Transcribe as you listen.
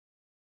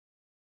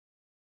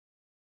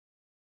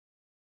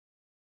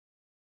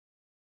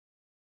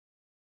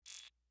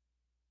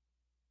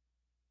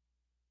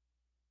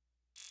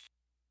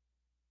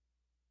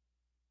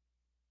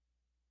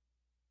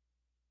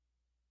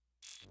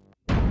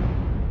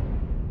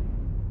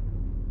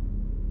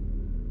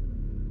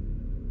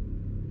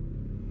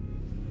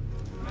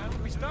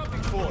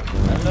board.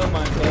 Hello,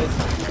 Marquez.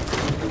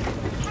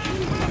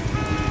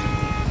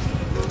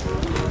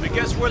 I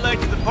guess we're late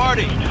to the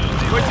party.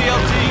 Where's the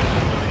LT?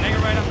 Hang it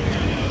right up here.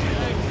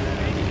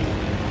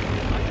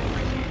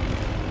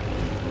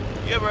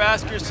 You ever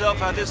ask yourself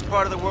how this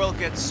part of the world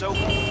gets so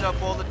f***ed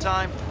up all the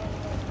time?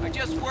 I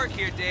just work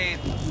here, Dave.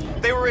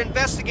 They were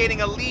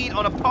investigating a lead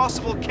on a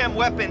possible chem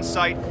weapons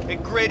site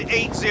at Grid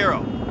 80.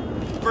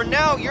 For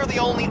now, you're the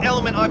only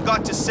element I've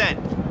got to send.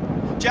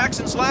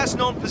 Jackson's last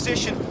known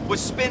position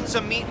was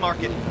Spinza Meat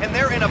Market, and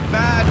they're in a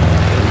bad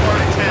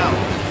part of town.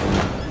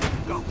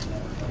 Go.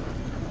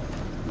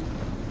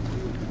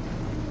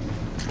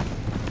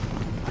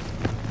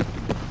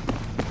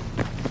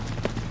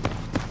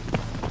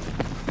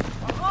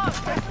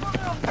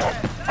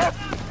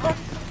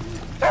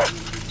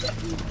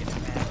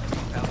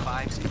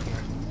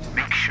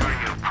 Make sure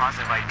you have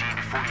positive ID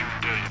before you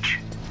engage.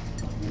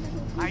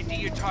 ID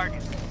your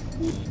target.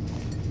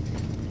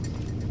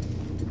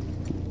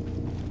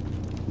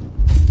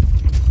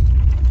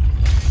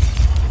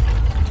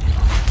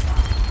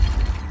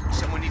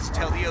 Someone needs to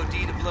tell the OD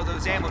to blow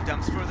those ammo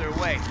dumps further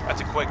away.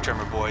 That's a quick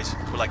tremor, boys.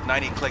 We're like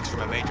 90 clicks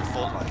from a major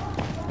fault line.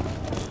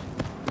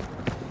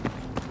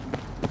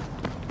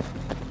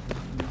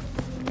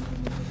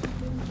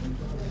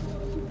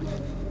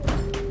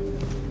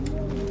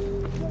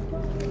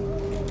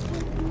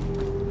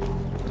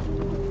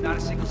 Not a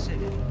single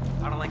city.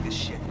 I don't like this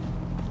shit.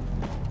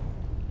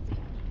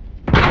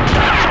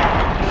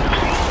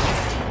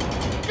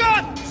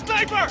 Gun!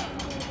 Sniper!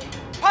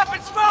 Pop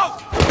and smoke!